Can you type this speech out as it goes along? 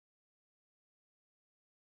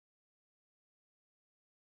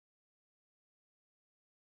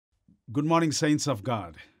Good morning, saints of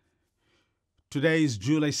God. Today is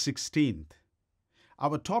July 16th.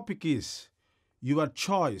 Our topic is Your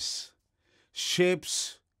Choice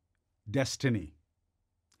Shapes Destiny.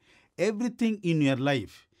 Everything in your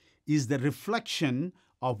life is the reflection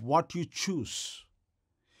of what you choose.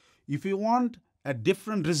 If you want a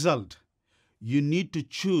different result, you need to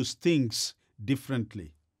choose things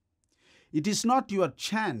differently. It is not your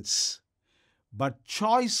chance, but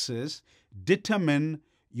choices determine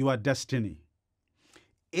your destiny.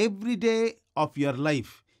 Every day of your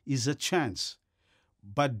life is a chance,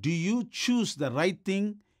 but do you choose the right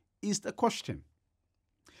thing is the question.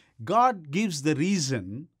 God gives the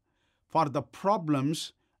reason for the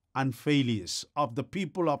problems and failures of the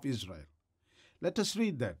people of Israel. Let us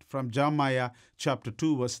read that from Jeremiah chapter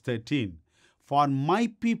 2 verse 13. For my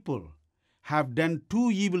people have done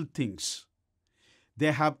two evil things.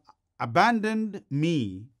 They have abandoned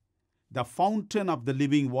me, the fountain of the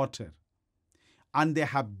living water, and they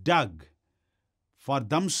have dug for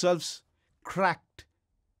themselves cracked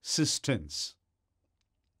cisterns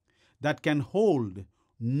that can hold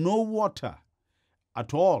no water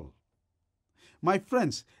at all. My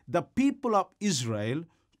friends, the people of Israel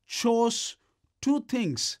chose two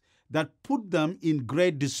things that put them in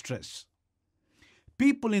great distress.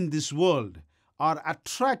 People in this world are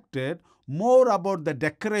attracted more about the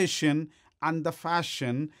decoration and the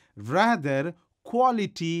fashion rather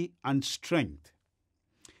quality and strength.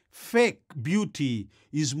 Fake beauty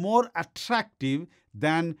is more attractive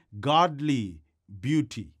than godly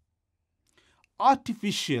beauty.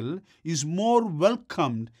 Artificial is more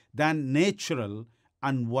welcomed than natural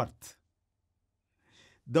and worth.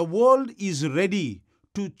 The world is ready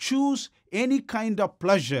to choose any kind of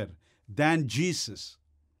pleasure than Jesus.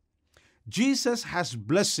 Jesus has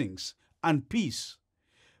blessings and peace,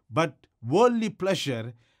 but worldly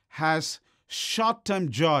pleasure has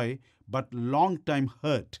short-term joy but long-time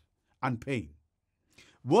hurt and pain.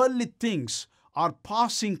 Worldly things are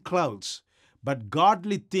passing clouds, but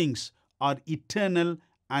godly things are eternal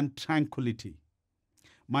and tranquility.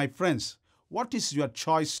 My friends, what is your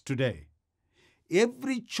choice today?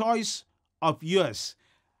 Every choice of yours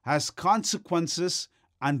has consequences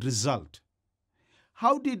and result.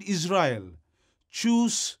 How did Israel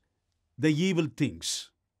choose the evil things?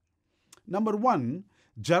 Number 1,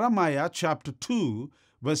 Jeremiah chapter 2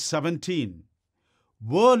 verse 17.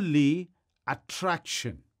 Worldly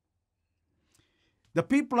attraction. The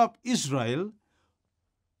people of Israel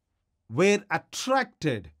were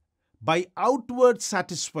attracted by outward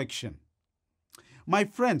satisfaction. My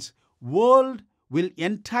friends, world will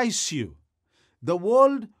entice you. The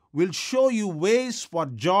world will show you ways for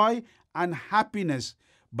joy and happiness,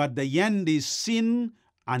 but the end is sin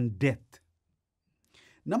and death.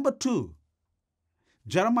 Number 2,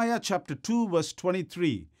 Jeremiah chapter 2 verse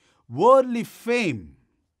 23. Worldly fame.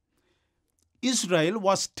 Israel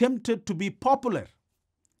was tempted to be popular.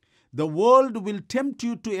 The world will tempt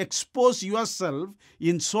you to expose yourself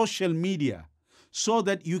in social media so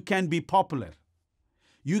that you can be popular.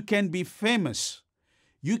 You can be famous.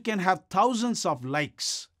 You can have thousands of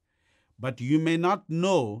likes, but you may not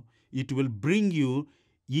know it will bring you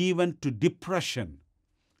even to depression,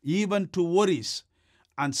 even to worries,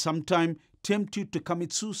 and sometimes tempt you to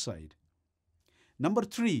commit suicide. Number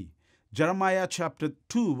 3, Jeremiah chapter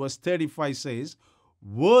 2 verse 35 says,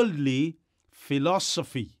 worldly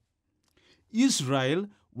philosophy. Israel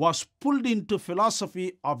was pulled into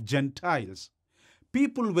philosophy of Gentiles.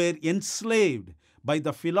 People were enslaved by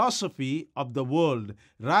the philosophy of the world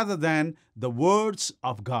rather than the words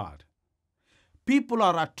of God. People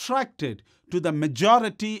are attracted to the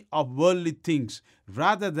majority of worldly things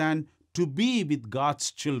rather than to be with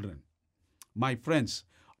God's children. My friends,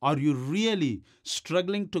 are you really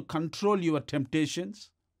struggling to control your temptations?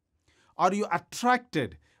 Are you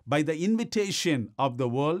attracted by the invitation of the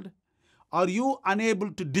world? Are you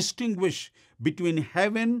unable to distinguish between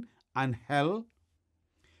heaven and hell?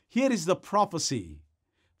 Here is the prophecy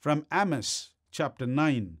from Amos chapter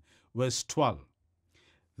 9 verse 12.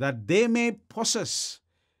 That they may possess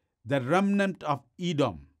the remnant of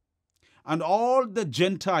Edom and all the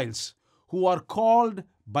Gentiles who are called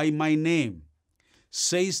by my name,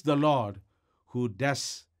 says the Lord who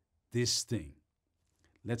does this thing.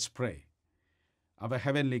 Let's pray. Our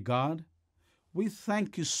heavenly God, we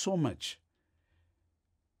thank you so much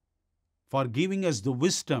for giving us the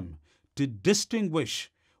wisdom to distinguish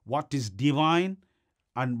what is divine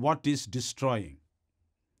and what is destroying,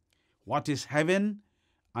 what is heaven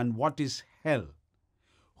and what is hell,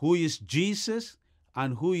 who is Jesus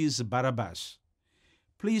and who is Barabbas.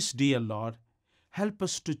 Please, dear Lord, help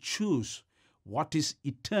us to choose what is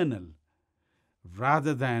eternal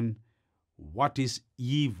rather than what is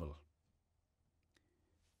evil.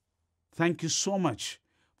 Thank you so much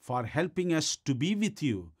for helping us to be with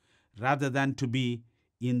you rather than to be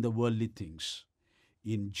in the worldly things.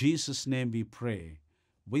 In Jesus' name we pray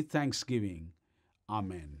with thanksgiving.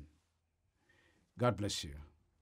 Amen. God bless you.